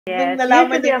Nung Yes,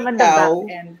 nalaman usually ni I'm on the back Ikaw,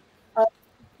 end.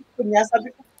 niya, sabi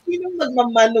ko, sinong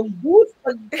magmamanong booth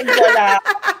pag wala?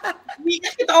 Hindi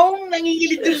kasi taong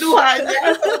nangingilit yung luha niya.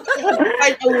 So, I have to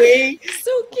find a way. So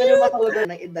Pero cute! makawagan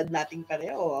ng edad nating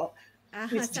pareho.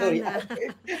 Miss Joey Sana.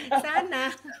 Albert. Sana.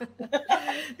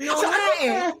 No So, nga ano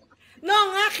eh. ka? No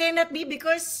nga, cannot be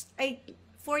because 40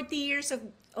 years of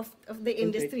the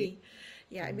industry.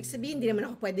 Yeah, ibig sabihin, hindi naman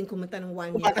ako pwedeng kumanta ng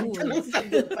 1 year Kumakanta old. ng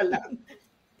sagot pa lang.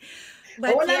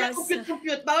 But Wala na yes,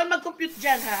 compute-compute. Bawal mag-compute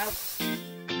dyan, ha?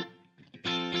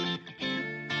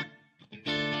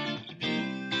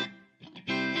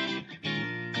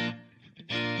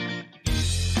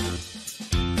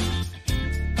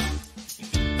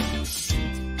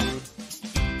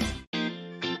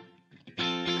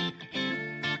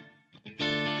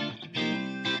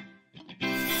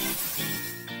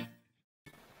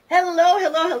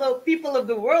 Hello, people of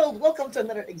the world. Welcome to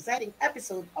another exciting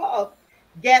episode of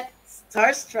Get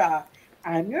Starstruck.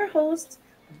 I'm your host.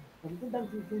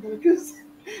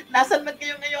 Nasaan man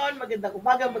kayo ngayon? Magandang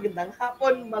umaga, magandang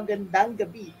hapon, magandang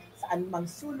gabi. Saan mang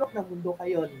sulok ng mundo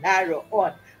kayo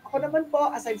naroon. Ako naman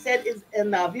po, as I've said, is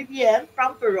Vivienne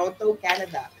from Toronto,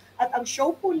 Canada. At ang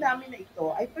show po namin na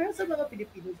ito ay para sa mga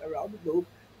Filipinos around the globe,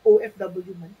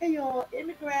 OFW man kayo,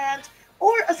 immigrant,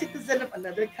 or a citizen of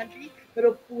another country,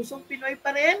 pero pusong Pinoy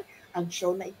pa rin, ang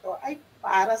show na ito ay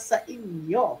para sa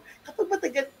inyo. Kapag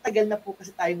matagal-tagal na po kasi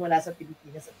tayong wala sa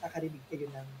Pilipinas at nakarinig kayo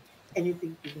ng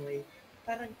anything Pinoy,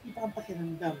 parang iba ang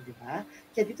pakiramdam, di ba?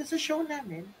 Kaya dito sa show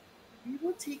namin, we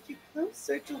will take you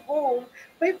closer to home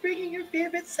by bringing your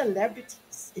favorite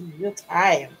celebrities in real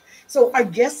time. So our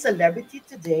guest celebrity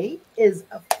today is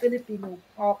a Filipino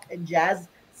pop and jazz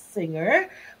singer,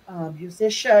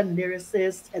 musician,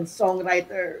 lyricist, and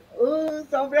songwriter. Oh,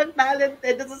 sobrang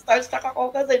talented. This is starstruck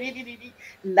ako kasi really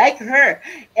like her.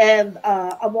 And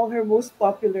among her most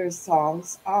popular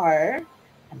songs are,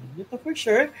 alam niyo to for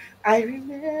sure, I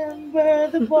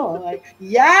Remember the Boy.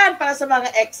 Yan, para sa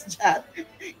mga ex-chat.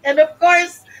 And of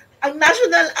course, ang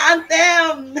national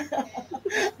anthem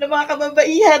ng mga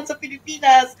kababaihan sa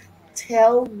Pilipinas,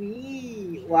 Tell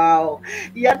Me. Wow.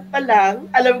 Yan pa lang,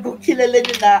 alam ko kilala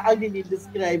niyo na ang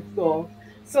dinidescribe ko.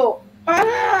 So,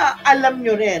 para alam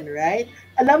niyo rin, right?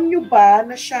 Alam niyo ba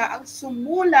na siya ang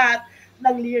sumulat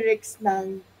ng lyrics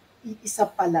ng Iisa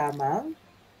pa lamang?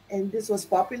 And this was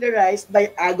popularized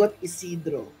by Agot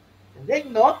Isidro.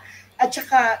 Galing, no? At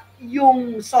saka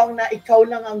yung song na Ikaw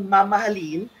Lang Ang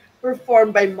Mamahalin,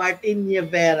 performed by Martin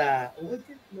Nievera. Oh, I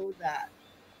didn't know that.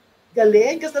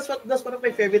 Galing, because that's one of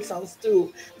my favorite songs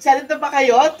too. Excited na ba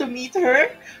kayo to meet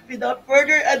her? Without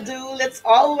further ado, let's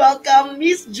all welcome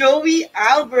Miss Joey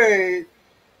Albert.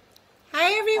 hi Hi,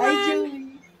 everyone! Joey.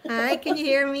 Hi, can you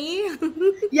hear me?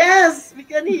 Yes, we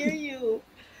can hear you.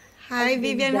 Hi, Ang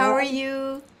Vivian, ganda. how are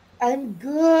you? I'm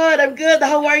good.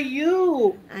 How are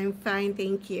you? I'm fine,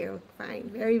 thank you.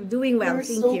 Fine, doing well, You're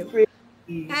thank so you.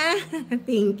 pretty.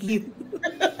 Thank you.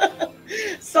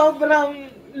 Sobrang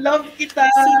love kita.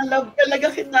 Si- Love talaga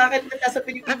kita kahit na nasa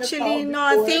Pilipinas Actually, ako no,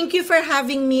 before. thank you for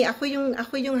having me. Ako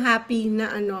yung happy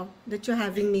na that you're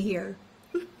having me here.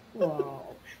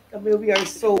 Wow. Kami, we are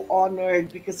so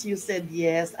honored because you said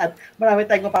yes. At marami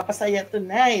tayong mapapasaya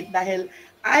tonight dahil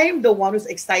I'm the one who's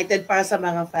excited para sa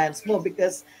mga fans mo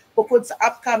because bukod sa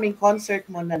upcoming concert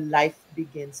mo na Life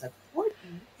Begins at 40,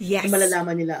 Yes. na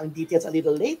malalaman nila ang details a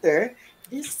little later,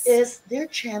 this is their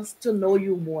chance to know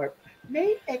you more.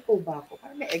 May echo ba ako?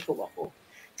 Parang may echo ako.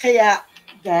 Kaya,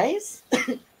 guys,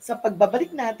 sa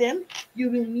pagbabalik natin, you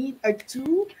will meet our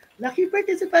two lucky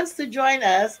participants to join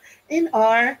us in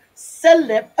our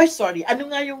ano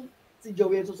nga yung si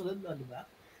Joey ang susunod na, di ba?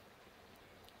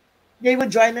 They will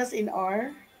join us in our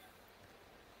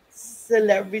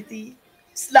celebrity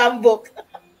slam book.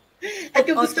 At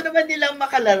kung gusto naman nilang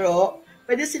makalaro,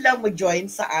 pwede silang mag-join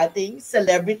sa ating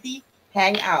celebrity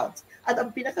hangout. At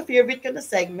ang pinaka-favorite ko na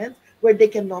segment where they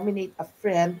can nominate a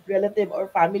friend, relative, or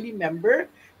family member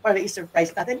para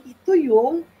i-surprise natin, ito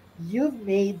yung You've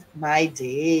Made My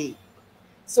Day.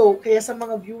 So, kaya sa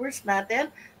mga viewers natin,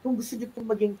 kung gusto niyo pong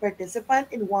maging participant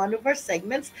in one of our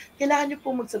segments, kailangan niyo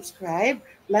pong mag-subscribe,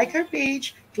 like our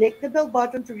page, click the bell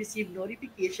button to receive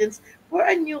notifications for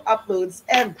our new uploads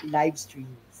and live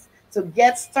streams. So,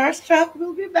 Get Starstruck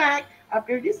will be back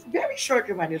after this very short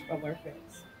reminder from our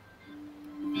friends.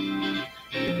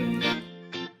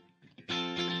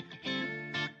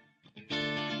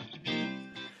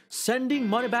 Sending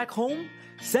money back home?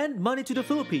 Send money to the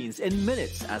Philippines in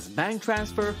minutes as bank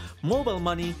transfer, mobile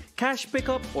money, cash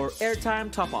pickup, or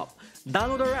airtime top-up.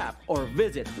 Download our app or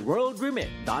visit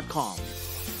worldremit.com.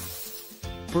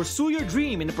 Pursue your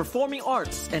dream in the performing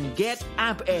arts and get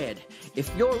Amp Ed. If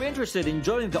you're interested in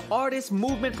joining the Artist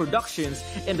Movement Productions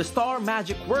in the Star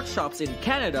Magic Workshops in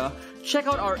Canada, check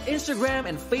out our Instagram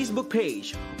and Facebook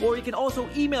page, or you can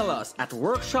also email us at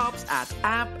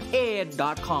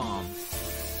workshops@amped.com.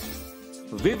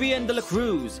 Vivian De La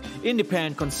Cruz,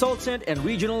 Independent Consultant and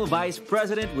Regional Vice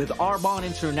President with Arbonne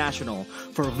International.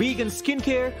 For vegan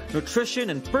skincare,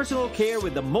 nutrition, and personal care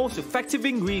with the most effective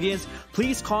ingredients,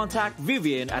 please contact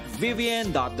Vivian at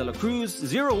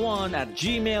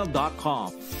vivian.delacruz01@gmail.com.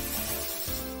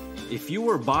 If you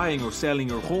are buying or selling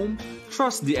your home,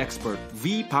 trust the expert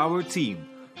V-Power team.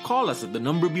 Call us at the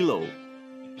number below.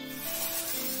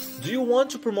 Do you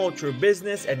want to promote your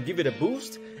business and give it a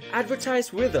boost?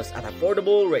 Advertise with us at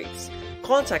affordable rates.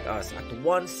 Contact us at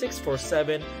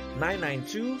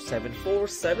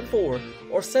 1-647-992-7474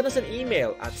 or send us an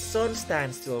email at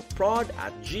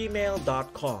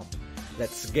sunstandstillprod@gmail.com.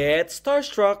 Let's get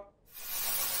Starstruck!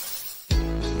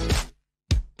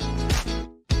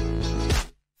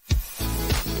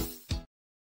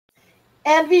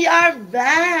 And we are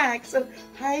back. So,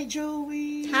 hi,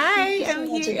 Joey. Hi, I'm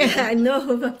here. No,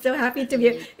 I'm so happy to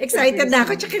be excited na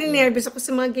ako. Tsaka nervous ako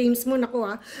sa mga games mo. Naku,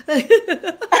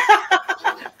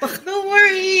 Don't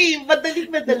worry.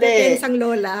 Madali. Isang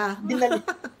lola.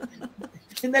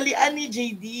 Dinalian ni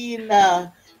JD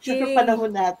na syempre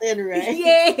panahon natin, right?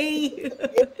 Yay!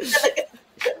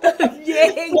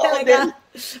 Yay talaga.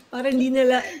 Parang hindi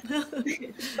nila.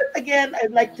 But again,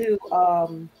 I'd like to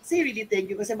say really thank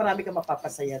you kasi marami kang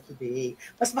mapapasaya today.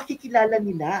 Mas makikilala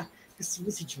nila kasi mo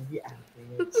si Joey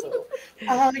Alvin. So,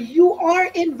 you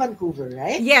are in Vancouver,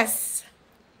 right? Yes.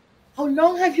 How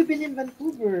long have you been in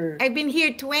Vancouver? I've been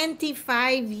here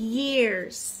 25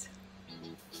 years.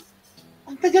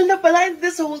 Ang tagal na pala.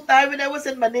 This whole time when I was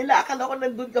in Manila, akala ko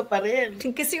nandun ka pa rin.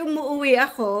 Kasi umuwi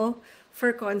ako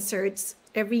for concerts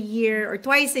every year or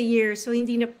twice a year. So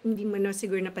hindi mo na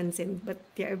siguro napansin. But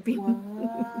yeah, I've been...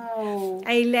 Wow.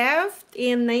 I left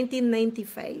in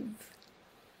 1995.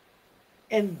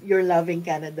 And you're loving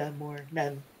Canada more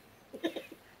than...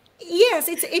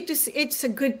 Yes, it's a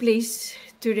good place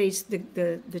to raise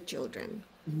the children.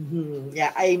 Mm-hmm.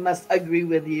 Yeah, I must agree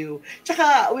with you.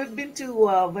 Tsaka, we've been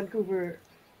to Vancouver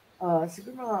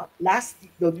siguro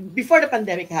before the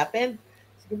pandemic happened,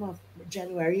 siguro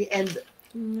January, and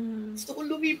gusto kong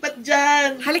lumipat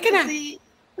dyan. Halika na. Kasi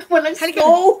walang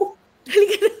snow.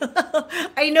 Halika na.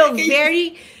 I know,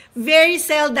 very, very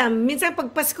seldom. Minsan pag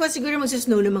Pasko, siguro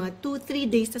mag-snow ng mga 2-3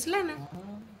 days, tas wala na.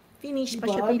 Finish pa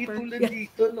siya paper. Di tulad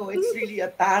dito, no? It's really a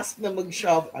task na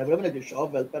mag-shovel. I don't know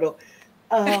nag-shovel, pero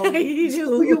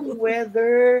gusto ko yung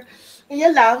weather. Kaya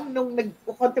lang, nung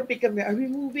nag-contemplate kami, are we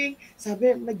moving?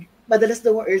 Sabi, madalas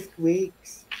daw ang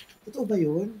earthquakes. Totoo ba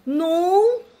yun? No.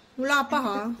 Wala pa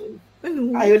ha.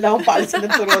 Ano? Ayaw lang akong paalisin ng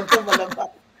Toronto,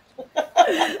 malamang.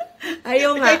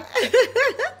 Ayaw nga.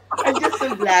 I'm just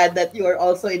so glad that you are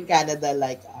also in Canada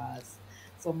like us.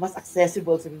 So, mas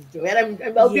accessible sa video. And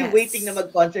I'll be waiting na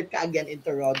mag-concert ka again in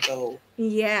Toronto.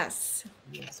 Yes.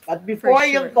 But before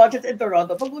yung concert in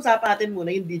Toronto, pag-usapan natin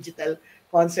muna yung digital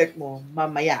concert mo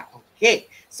mamaya. Okay.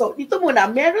 So, dito muna,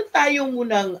 meron tayong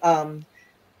munang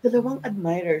dalawang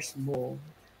admirers mo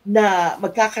na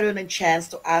magkakaroon ng chance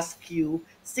to ask you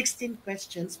 16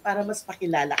 questions para mas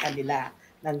pakilala ka nila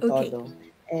ng todo.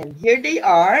 And here they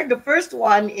are. The first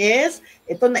one is,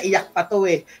 ito naiyak pa to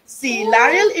eh, si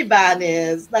Laryl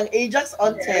Ibanez ng Ajax,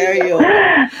 Ontario.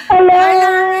 Hello!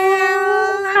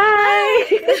 Hi!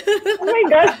 Oh my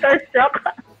gosh, Starstruck.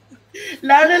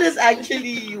 Laryl is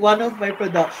actually one of my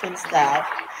production staff.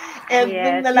 And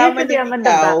nung nalaman niya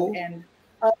ikaw,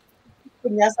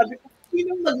 sabi ko,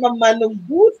 sinong magmamanong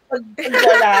booth pag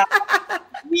wala?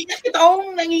 Hindi kasi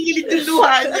akong nangingilid yung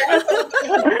luha niya. So,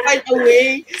 find a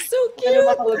way. So cute.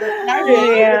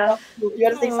 Yeah. You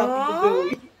want to say something to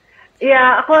do?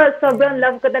 Yeah, ako sobrang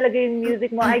love ko talaga yung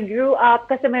music mo. I grew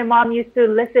up kasi my mom used to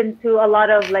listen to a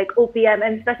lot of like OPM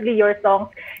and especially your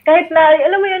songs. Kahit na,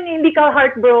 alam mo yun, hindi ka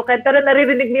heartbroken, pero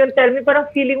naririnig mo yung tell me,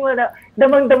 parang feeling mo na,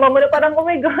 damang-dama mo na parang, oh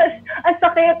my gosh, ang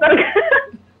sakit.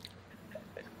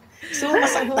 So,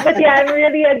 masaktan. But yeah, I'm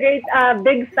really a great,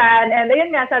 big fan. And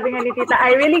ayun nga, sabi nga ni Tita,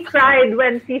 I really cried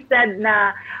when she said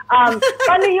na,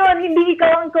 paano yun, hindi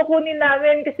ikaw ang kukunin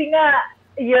namin kasi nga,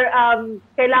 you're,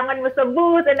 kailangan mo sa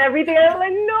booth and everything. I'm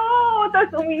like, no!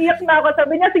 Tapos umiiyak na ako.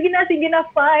 Sabi niya, sige na,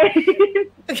 fine.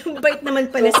 Bait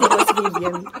naman pala si Boss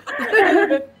Vivian.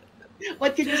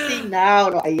 What can you say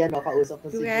now? No, ayan, kausap mo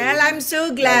si Well, I'm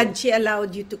so glad she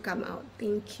allowed you to come out.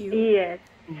 Thank you. Yes.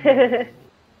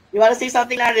 You want to say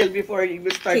something, Laryl, before you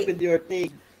start with your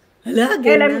thing? Hala,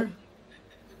 gana.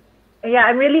 yeah,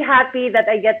 I'm really happy that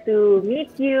I get to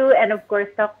meet you and of course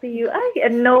talk to you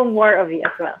and know more of you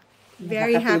as well.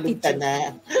 Very happy Nakatulog ka to. na.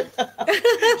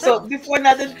 So, before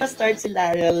natin pa-start si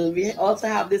Laryl, we also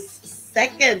have this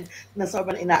second na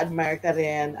sobrang ina-admire ka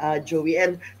rin, Joey.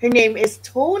 And her name is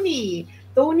Tony.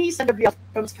 Tony Sanabria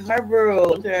from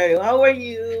Scarborough, Ontario. How are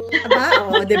you?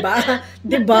 Aba, diba?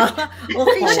 Diba?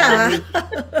 Okay siya.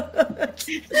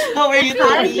 How are you,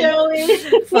 Hi, Tony? Joey.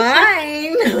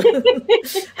 Fine.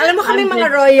 Alam mo kami mga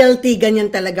royalty, ganyan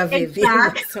talaga, Vivian.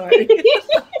 Exact. Sorry.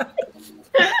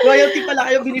 Royalty pala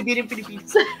kayo binibining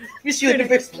Pilipinas. Miss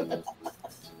Universe.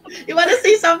 You want to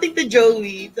say something to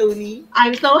Joey, Tony?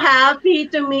 I'm so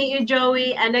happy to meet you,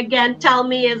 Joey. And again, Tell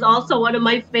Me is also one of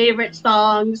my favorite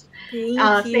songs.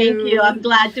 Thank you. I'm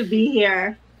glad to be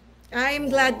here.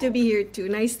 I'm glad to be here too.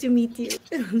 Nice to meet you.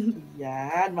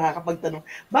 Yan, makakapagtanong.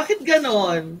 Bakit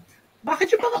ganon?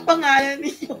 Bakit yung mga pangalan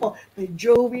niyo? May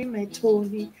Joey, may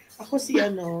Tony. Ako si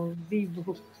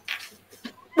Vivo.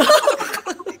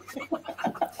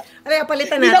 Aray,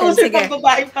 palitan natin. Sige. Sige. Pang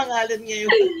babaeng pangalan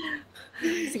ngayon.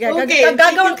 Sige, Okay,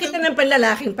 gagawin kita ng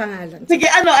panlalaking pangalan. Sige,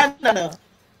 ano?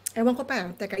 Ewan ko pa.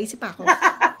 Teka, isip ako.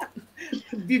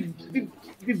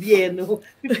 Bibieno.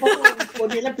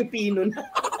 Nila Pipino na.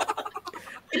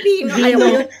 Pipino. Ayaw ko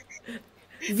yun.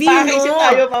 Vino. Pakisip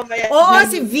tayo mamaya. Oo,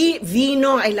 si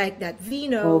Vino. I like that.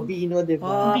 Vino. Oh, Vino, diba?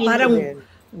 Oh, Vino parang din.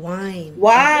 wine.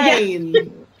 Wine.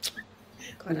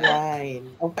 Correct. Wine.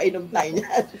 O, painom tayo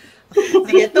niyan.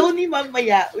 Sige, Tony,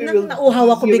 mamaya, we will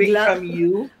Nauuhaw ako hearing bigla. from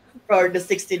you for the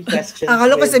 16 questions.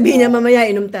 Akala ko sabihin niya, mamaya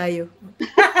inom tayo.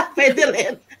 Pwede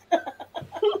rin.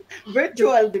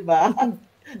 Virtual, di ba?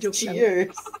 Joke lang.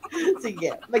 Cheers.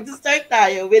 Sige, mag-start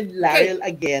tayo with Laryl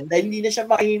again dahil hindi na siya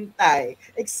makahintay.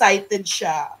 Excited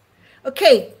siya.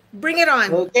 Okay, bring it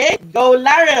on. Okay, go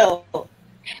Laryl!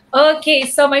 Okay,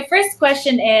 so my first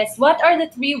question is, what are the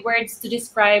 3 words to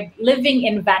describe living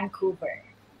in Vancouver?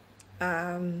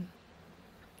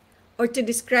 Or to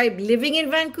describe living in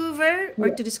Vancouver,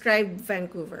 or to describe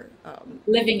Vancouver.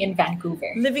 Living in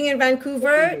Vancouver. Living in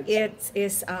Vancouver, it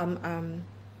is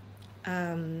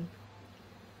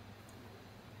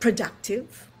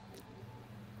productive,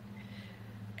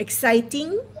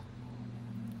 exciting,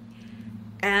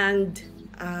 and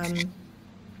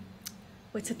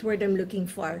what's that word I'm looking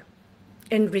for?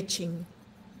 Enriching.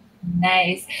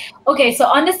 Nice. Okay, so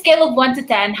on the scale of 1 to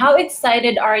 10, how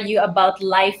excited are you about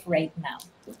life right now?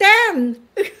 10!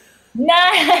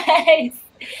 Nice.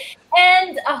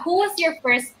 And who was your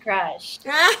first crush?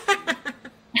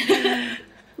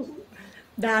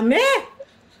 Dami!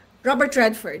 Robert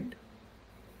Redford.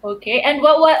 Okay, and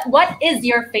what is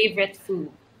your favorite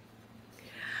food?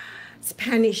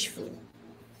 Spanish food.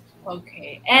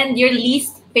 Okay, and your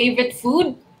least favorite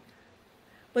food?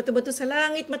 Bato-bato sa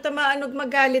langit, matamaan ug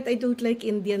magalit. I don't like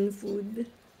Indian food.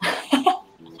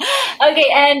 Okay,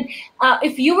 and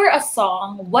if you were a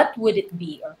song, what would it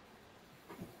be?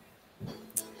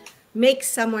 Make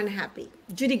someone happy.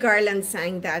 Judy Garland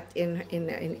sang that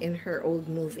in her old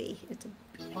movie. It's an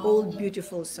old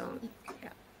beautiful song.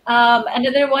 Yeah.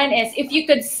 Another one is, if you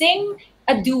could sing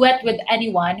a duet with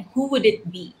anyone, who would it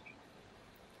be?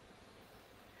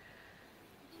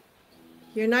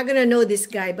 You're not gonna know this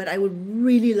guy, but I would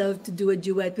really love to do a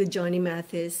duet with Johnny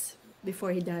Mathis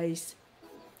before he dies.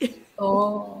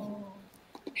 Oh.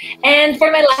 And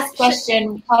for my last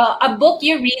question, a book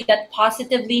you read that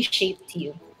positively shaped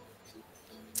you?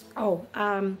 Oh,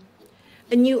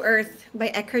 A New Earth by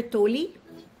Eckhart Tolle.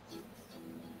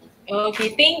 Okay,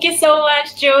 thank you so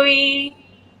much, Joey.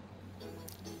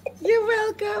 You're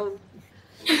welcome.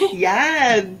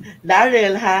 Yan.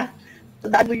 Laryl, ha?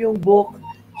 Tandaan mo yung book.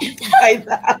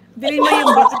 Bilhin mo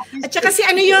yung book. At saka si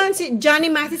si Johnny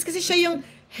Mathis, kasi siya yung,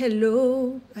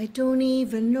 hello, I don't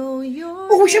even know your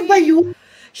Oo, siya ba yun?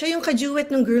 Siya yung kaduet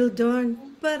ng Girl Dawn.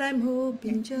 But I'm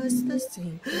hoping just the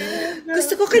same.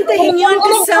 Gusto ko kantahin yun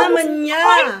kasama niya.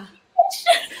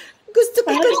 Gusto ko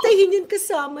kantahin yun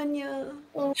kasama niya.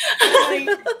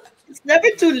 It's never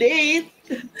too late.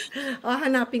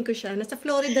 Hanapin ko siya. Nasa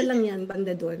Florida lang yan,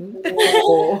 banda doon.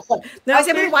 Oh.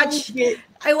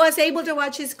 I was able to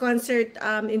watch his concert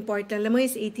in Portland. Alam mo,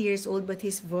 he's 80 years old, but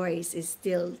his voice is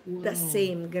still the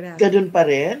same. Grabe. Ganun pa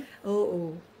rin?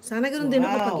 Oo. Sana ganun din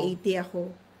ako pag 80 ako.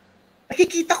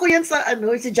 Nakikita ko yan sa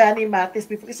si Johnny Mathis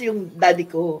before kasi yung daddy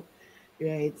ko.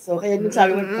 Right. So, kaya yung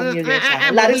sabi mo familiar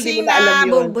siya. Lalo hindi mo na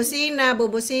alam yun.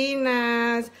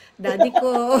 Bubusina. Daddy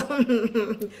ko.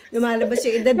 Lumalabas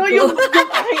yung edad ko. Yung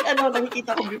aking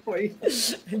nakikita ko before.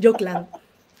 Joke lang.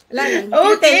 Wala lang.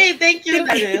 Okay, thank you,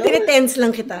 Laryl. Tinitense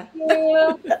lang kita.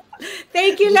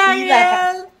 Thank you,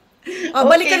 Laryl. Oh,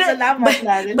 balik ka na. Salamat,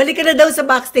 Larry. Balik ka na daw sa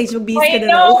backstage. Magbihis ka I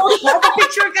na daw. know.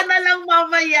 Picture ka na lang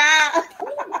mamaya.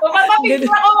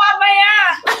 Papapapicture ako mamaya.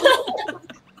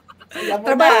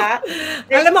 Trabaho.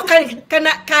 Alam mo,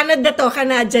 Canada to,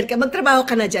 Canadian ka. Magtrabaho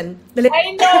ka na dyan. Dali.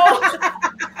 I know.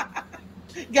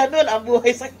 Ganun ang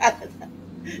buhay sa Canada.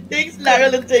 Thanks,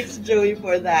 Laryl, and thanks, Joey,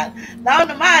 for that. Now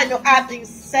naman, yung ating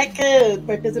second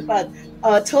participant.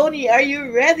 Tony, are you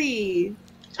ready?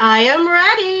 I am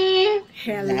ready.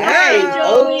 Hello. Nice.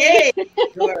 Okay.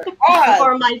 You're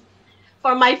on.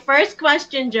 For my first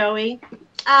question, Joey,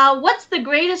 what's the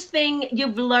greatest thing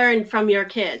you've learned from your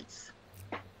kids?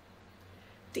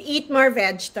 To eat more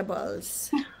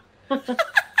vegetables.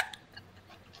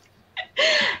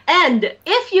 And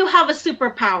if you have a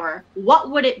superpower,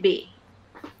 what would it be?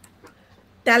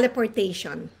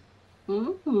 Teleportation.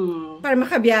 Mm-hmm. Para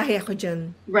makabiyahe ako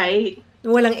dyan. Right.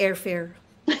 Walang airfare.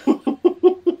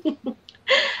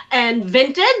 And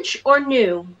vintage or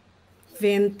new?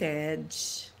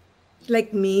 Vintage.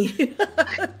 Like me.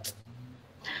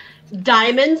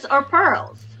 Diamonds or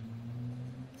pearls?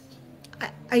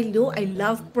 I know, I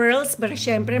love pearls, but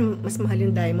syempre, mas mahal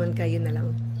yung diamond, kaya na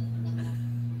lang.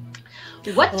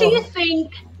 What do you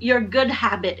think your good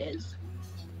habit is?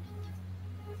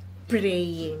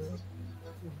 Praying.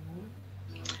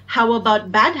 How about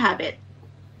bad habit?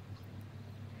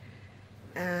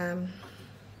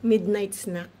 Midnight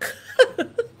snack.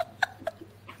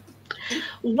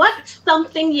 What's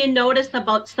something you noticed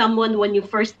about someone when you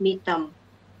first meet them?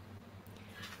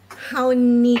 How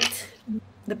neat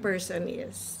the person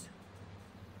is.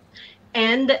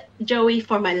 And Joey,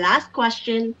 for my last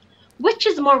question, which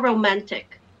is more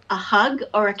romantic, a hug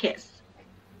or a kiss?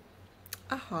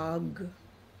 A hug.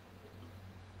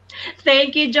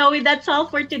 Thank you, Joey. That's all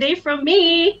for today from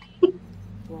me.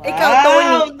 Wow, Ikaw,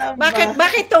 Tony. naman.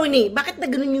 Bakit, Tony? Bakit na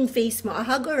ganun yung face mo? A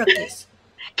hug or a kiss?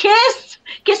 Kiss!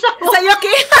 Kiss ako! Sa'yo,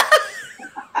 kiss!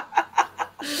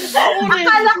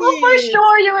 Akala ko for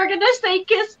sure you were gonna say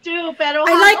kiss too, pero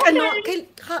I like, okay.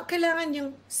 kailangan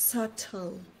yung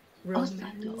subtle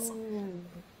romance.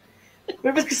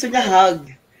 Pero mas gusto niya hug.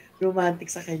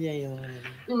 Romantic sa kanya yun.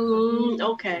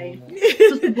 Okay.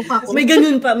 May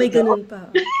ganun pa.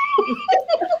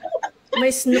 May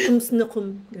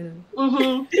snukum. Ganun.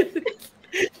 Mm-hmm.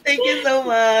 Thank you so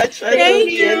much. Thank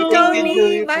you, Joey,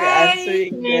 Tony. for Bye.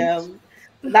 answering them.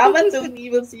 Salamat,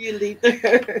 Tony. We'll see you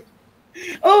later.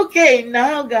 Okay,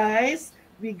 now guys,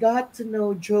 we got to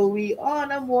know Joey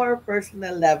on a more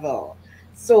personal level.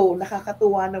 So,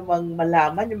 nakakatuwa namang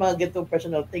malaman yung mga ganitong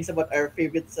personal things about our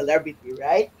favorite celebrity,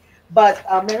 right? But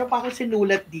meron pa akong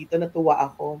sinulat dito, natuwa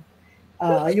ako.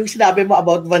 Yung sinabi mo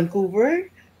about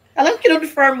Vancouver, alam,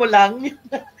 kinonfirm mo lang,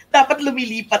 dapat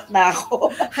lumilipat na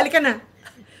ako. Halika na.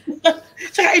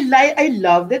 Tsaka I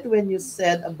loved it when you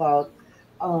said about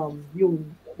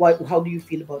how do you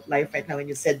feel about life right now when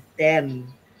you said 10.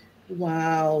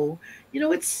 Wow. You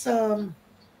know, it's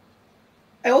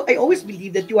I always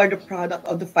believe that you are the product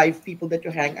of the 5 people that you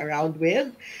hang around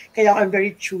with. Kaya I'm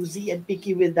very choosy and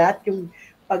picky with that. Yung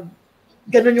pag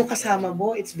ganun yung kasama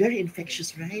mo, it's very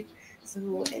infectious, right?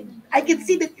 So, and I can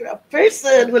see that you're a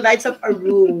person who lights up a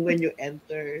room when you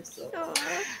enter. So,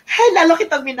 lalo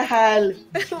kitang minahal.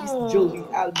 She's Joey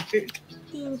Albert.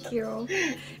 Thank you.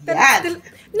 Yan.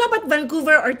 No, but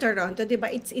Vancouver or Toronto,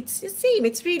 diba? It's the same.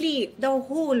 It's really the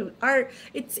whole.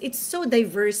 It's so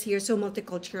diverse here, so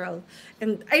multicultural.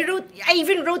 And I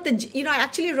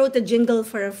actually wrote a jingle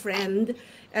for a friend.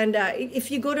 And if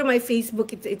you go to my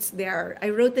Facebook, it's there.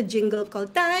 I wrote a jingle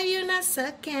called "Tayo na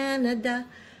sa Canada."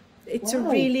 It's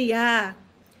really,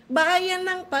 bayan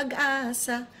ng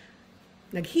pag-asa.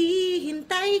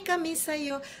 Naghihintay kami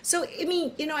sa'yo. So, I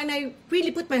mean, you know, and I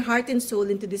really put my heart and soul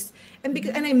into this. And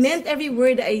I meant every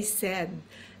word I said.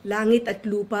 Langit at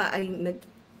lupa ay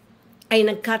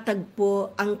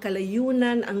nagkatagpo, ang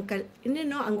kalayunan, ang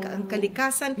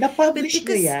kalikasan. Na-publish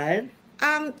na yan?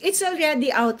 It's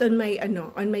already out on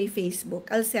my Facebook.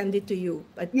 I'll send it to you.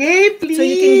 But, yay, please! So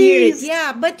you can hear it.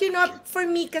 Yeah, but you know, for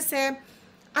me kasi,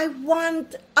 I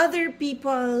want other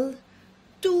people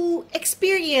to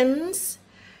experience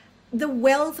the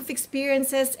wealth of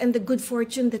experiences and the good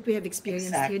fortune that we have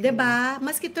experienced here. Diba?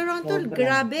 Maski Toronto,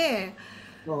 grabe.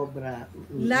 Sobra.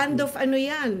 Land of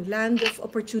land of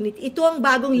opportunity. Ito ang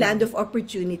bagong land of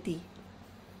opportunity.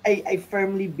 I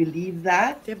firmly believe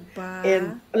that. Diba?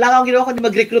 And wala akong ginawa kundi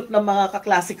mag-recruit ng mga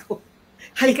kaklase ko.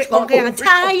 Halika, kaya nga,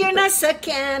 tayo na sa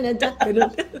Canada.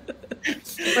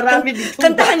 Marami dito.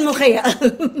 Kantahan mo kaya.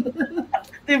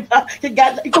 Diba?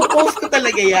 Ipo-post ko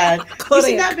talaga yan.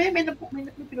 Kasi sinabi, may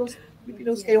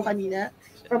pinost kayo kanina.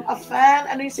 From a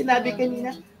fan, ano yung sinabi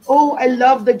kanina? Oh, I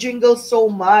love the jingle so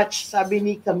much, sabi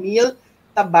ni Camille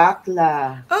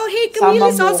Tabakla. Oh, hey, Camille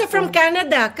is also from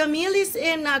Canada. Camille is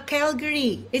in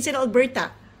Calgary. It's in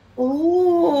Alberta.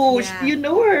 Oh, Yeah. you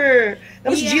know her.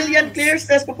 Tapos Yes. Jillian Claire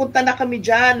says, papunta na kami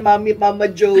dyan, Mama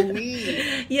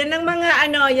Joey. Yan ang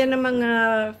mga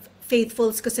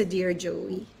faithfuls ko sa Dear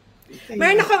Joey. Okay.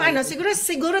 Meron akong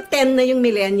siguro 10 na yung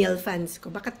millennial fans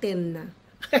ko. Baka 10 na.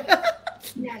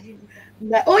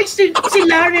 Oh, si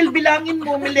Larel, bilangin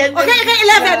mo, millennial. Okay,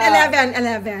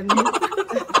 11.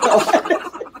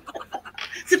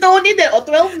 Si Tony din,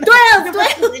 12 na.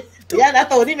 12. Yan,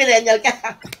 Tony, millennial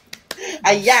ka.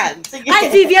 Ayan, sige.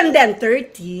 Ay, Vivian din,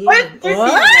 13. Oh, 13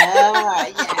 na.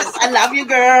 Yes, I love you,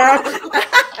 girl.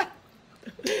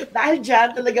 Dahil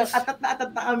dyan, talagang atat na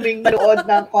kaming manood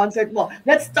ng concert mo.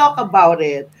 Let's talk about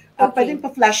it. Okay. Pwedeng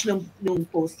pa-flash nung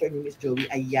poster ni Miss Joey.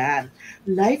 Ayan.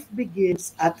 Life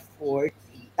begins at 40.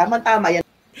 Tama-tama yan.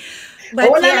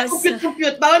 But wala yes. na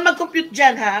compute. Bawal mag-compute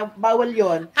dyan, ha? Bawal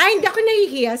yon. Ay, hindi ako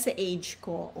nahihiya sa age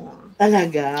ko. Oh.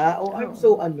 Talaga? Oh, I'm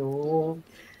so I'm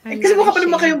kasi not mukha pa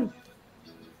naman ashamed. kayong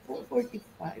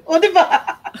 45. Oh, di ba?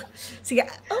 Sige,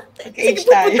 Nag-age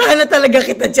sige, pupuntahan na talaga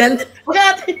kita dyan. Huwag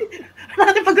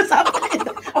natin pag-usapan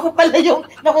ito. Ako pala yung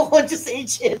nakukonsyos sa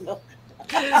age, no?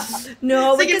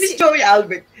 No, Sige, Miss Joey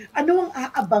Albert, ano ang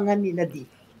aabangan nila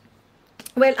dito?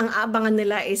 Well, ang aabangan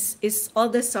nila is all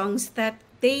the songs that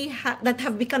that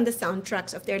have become the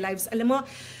soundtracks of their lives. Alam mo,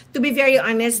 to be very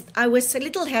honest, I was a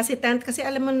little hesitant kasi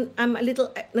alam mo,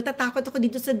 natatakot ako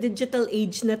dito sa digital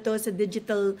age na to, sa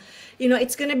digital,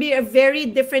 it's gonna be a very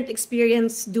different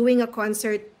experience doing a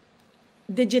concert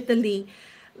digitally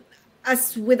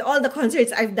as with all the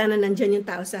concerts I've done na nandyan yung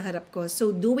tao sa harap ko.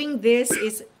 So doing this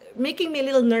is making me a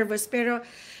little nervous, pero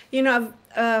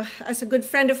as a good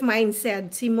friend of mine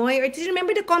said, si Moy, or do you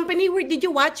remember the company? Did you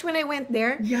watch when I went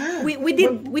there? Yeah. We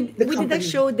did a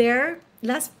show there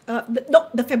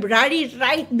the February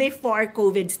right before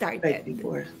COVID started. Right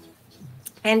before.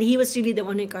 And he was really the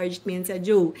one who encouraged me and said,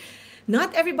 Joe,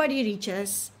 not everybody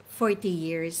reaches 40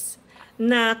 years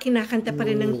na kinakanta pa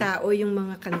rin ng tao yung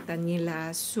mga kanta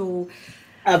nila. So,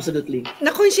 absolutely.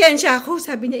 Nakonsensya ako.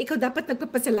 Sabi niya, ikaw dapat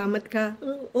nagpapasalamat ka.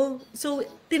 So,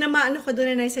 tinamaan ako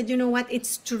doon and I said, you know what?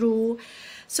 It's true.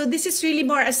 So, this is really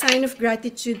more a sign of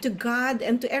gratitude to God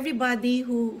and to everybody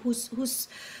who's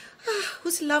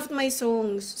loved my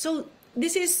songs. So,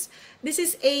 this is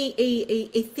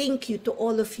a thank you to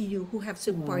all of you who have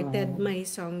supported my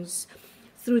songs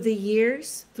through the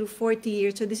years, through 40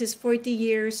 years. So, this is 40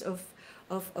 years of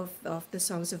the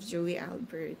songs of Joey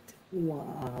Albert.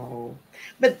 Wow.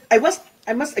 But I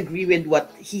must agree with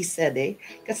what he said, eh.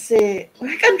 Kasi,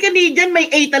 kan Canadian,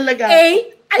 may A talaga. A?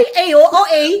 Ay, oo,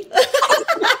 A.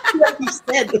 What he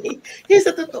said, eh. Kasi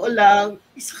sa totoo lang,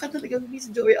 isa ka talagang Miss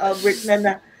Joey Albert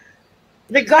na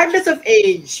regardless of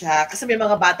age, ha, kasi may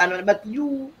mga bata naman, but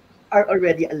you are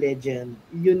already a legend.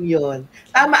 Yun.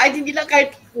 Tama, ay hindi lang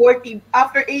kahit 40,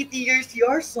 after 80 years,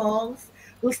 your songs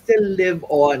will still live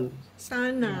on.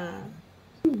 Sana.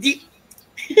 Hindi.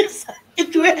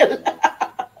 It will.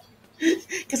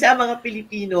 Kasi ang mga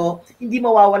Pilipino, hindi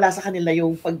mawawala sa kanila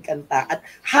yung pagkanta. At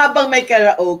habang may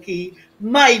karaoke,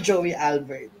 may Joey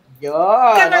Albert.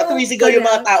 Yun. Tumisigaw yung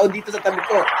mga tao dito sa tabi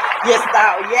ko. Yes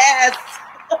daw, yes!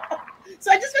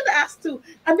 So I just want to ask too,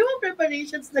 ano ang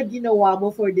preparations na ginawa mo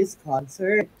for this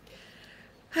concert?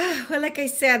 Well, like I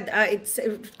said, it's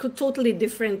a totally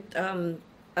different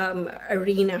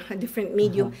arena, a different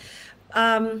medium.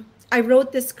 I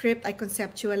wrote the script, I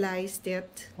conceptualized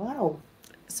it. Wow.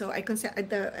 So I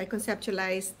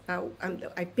conceptualized,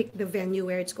 I picked the venue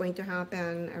where it's going to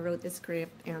happen. I wrote the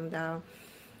script and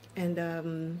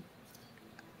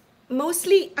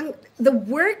mostly the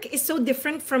work is so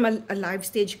different from a live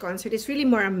stage concert. It's really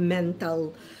more a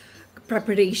mental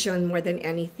preparation more than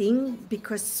anything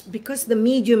because the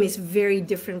medium is very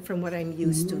different from what I'm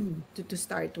used to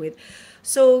start with.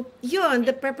 So yun,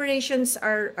 the preparations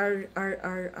are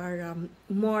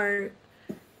more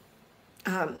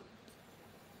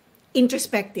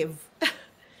introspective.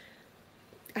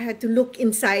 I had to look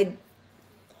inside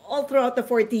all throughout the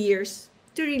 40 years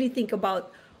to really think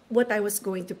about what I was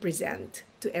going to present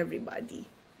to everybody.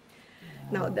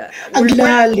 Now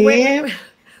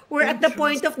we're at the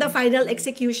point of the final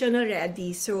execution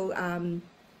already. So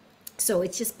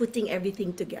it's just putting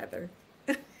everything together.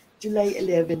 July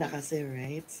 11 na kasi,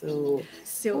 right? So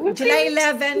July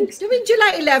 11,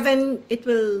 July 11, it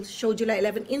will show July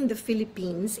 11 in the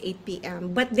Philippines, 8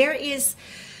 p.m. But there is,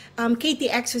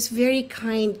 KTX was very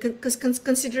kind because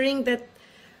considering that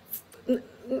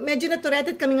medyo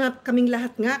natureted kaming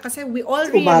lahat nga kasi we all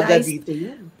realized, dito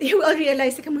yun. We all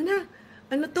realized, teka muna,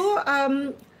 ano to,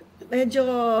 medyo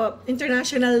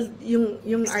international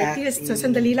yung artist. So,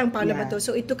 sandali lang, paano ba to?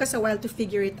 So, it took us a while to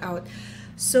figure it out.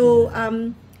 So,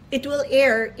 it will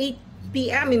air 8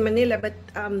 p.m. in Manila, but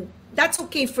that's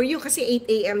okay for you kasi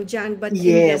 8 a.m. dyan. But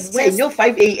yes, in the West, sa inyo,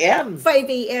 5 a.m. 5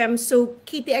 a.m. So,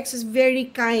 KTX is very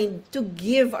kind to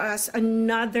give us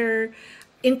another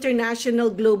international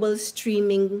global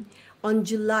streaming on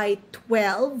July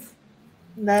 12.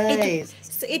 Nice.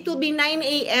 It will be 9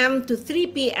 a.m. to 3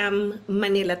 p.m.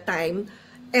 Manila time,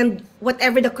 and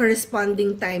whatever the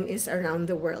corresponding time is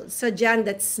around the world. So dyan,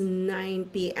 that's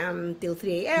 9 p.m. till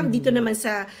 3 a.m. Dito naman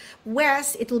sa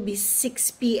West, it will be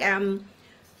 6 p.m.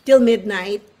 till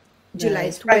midnight, July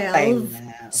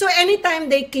 12. So anytime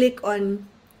they click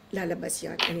on, lalabas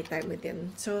yun anytime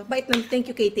within. So, bait naman. Thank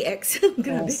you, KTX.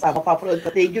 Grabe. Sama paprood ko.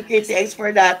 Thank you, KTX,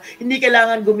 for that. Hindi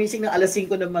kailangan gumising ng alas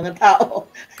 5 ng mga tao.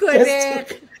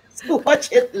 Correct. Just to watch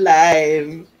it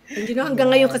live. And you know,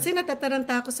 hanggang ngayon kasi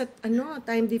natataranta ako sa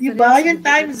time difference. Diba? Yung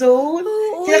time zone.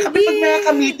 Oo, Kaya kapag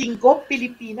nakaka-meeting ko,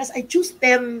 Pilipinas, I choose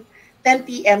 10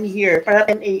 p.m. here para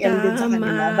 10 a.m. din sa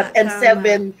kanila. But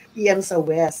 7 p.m. sa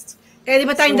West. Eh, di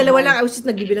ba tayong dalawa lang? I was just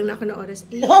nagbibilang na ako ng oras.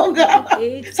 8, Oo nga.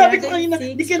 8, Sabi ko 7, kanina,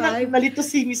 6, di ka 5. nalito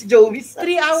si Miss Joey.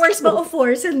 3 hours ba o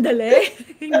 4? Sandali.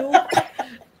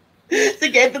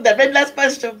 Sige, ito na. Then last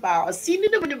question pa ako. Sino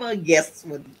naman yung mga guests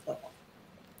mo dito?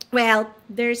 Well,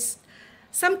 there's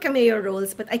some cameo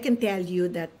roles, but I can tell you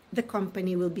that the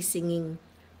company will be singing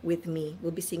with me. Will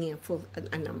be singing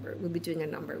a number. Will be doing a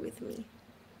number with me.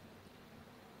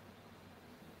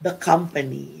 The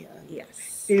company.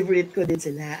 Yes. Favorite ko din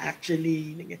sila,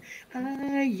 actually.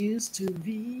 I used to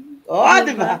be... Oh,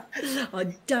 diba? Oh,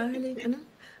 darling. Ano?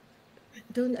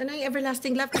 Ano yung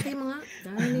everlasting love? Kasi mga,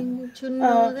 darling, you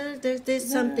know that there's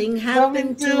something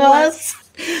happened to us.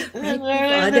 Right?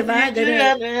 Oh, diba?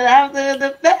 After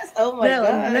the best. Oh my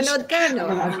gosh. Nanood ka, no?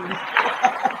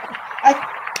 Ay,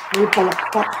 may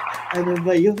palakpak. Ano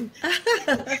ba yun?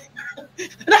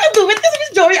 Nakaduwit kasi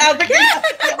Miss Joey Albert.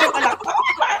 May palakpak.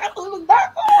 Makakatulog na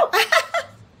ako.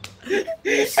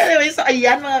 Anyway, so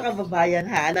ayan mga kababayan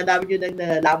ha, nadami nyo nang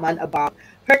nalaman about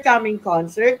her coming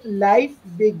concert. Life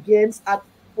begins at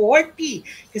 40.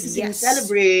 Kasi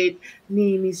sincelebrate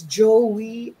ni Miss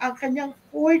Joey ang kanyang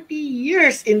 40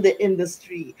 years in the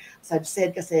industry. As I've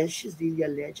said, kasi she's really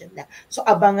a legend na. So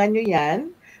abangan nyo yan.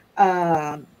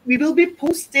 We will be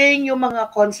posting yung mga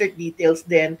concert details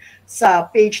din sa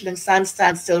page ng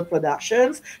Standstill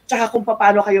Productions, tsaka kung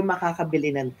paano kayo makakabili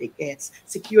ng tickets.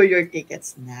 Secure your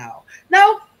tickets now.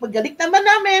 Now, pagbalik naman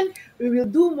namin, we will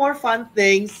do more fun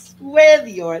things with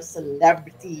your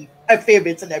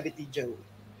favorite celebrity, Joey.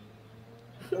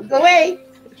 Don't go away!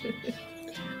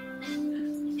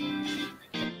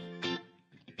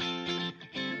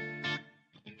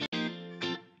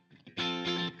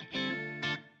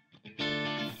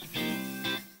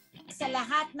 Sa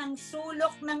lahat ng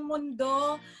sulok ng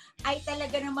mundo ay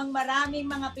talaga namang maraming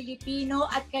mga Pilipino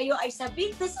at kayo ay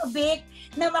sabik na sabik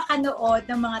na makanood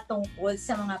ng mga tungkol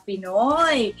sa mga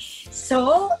Pinoy.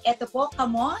 So, eto po,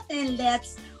 come on and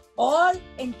let's all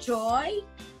enjoy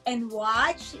and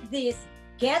watch this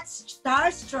Get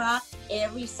Starstruck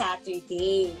every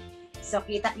Saturday. So,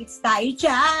 kita-kits tayo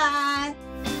dyan!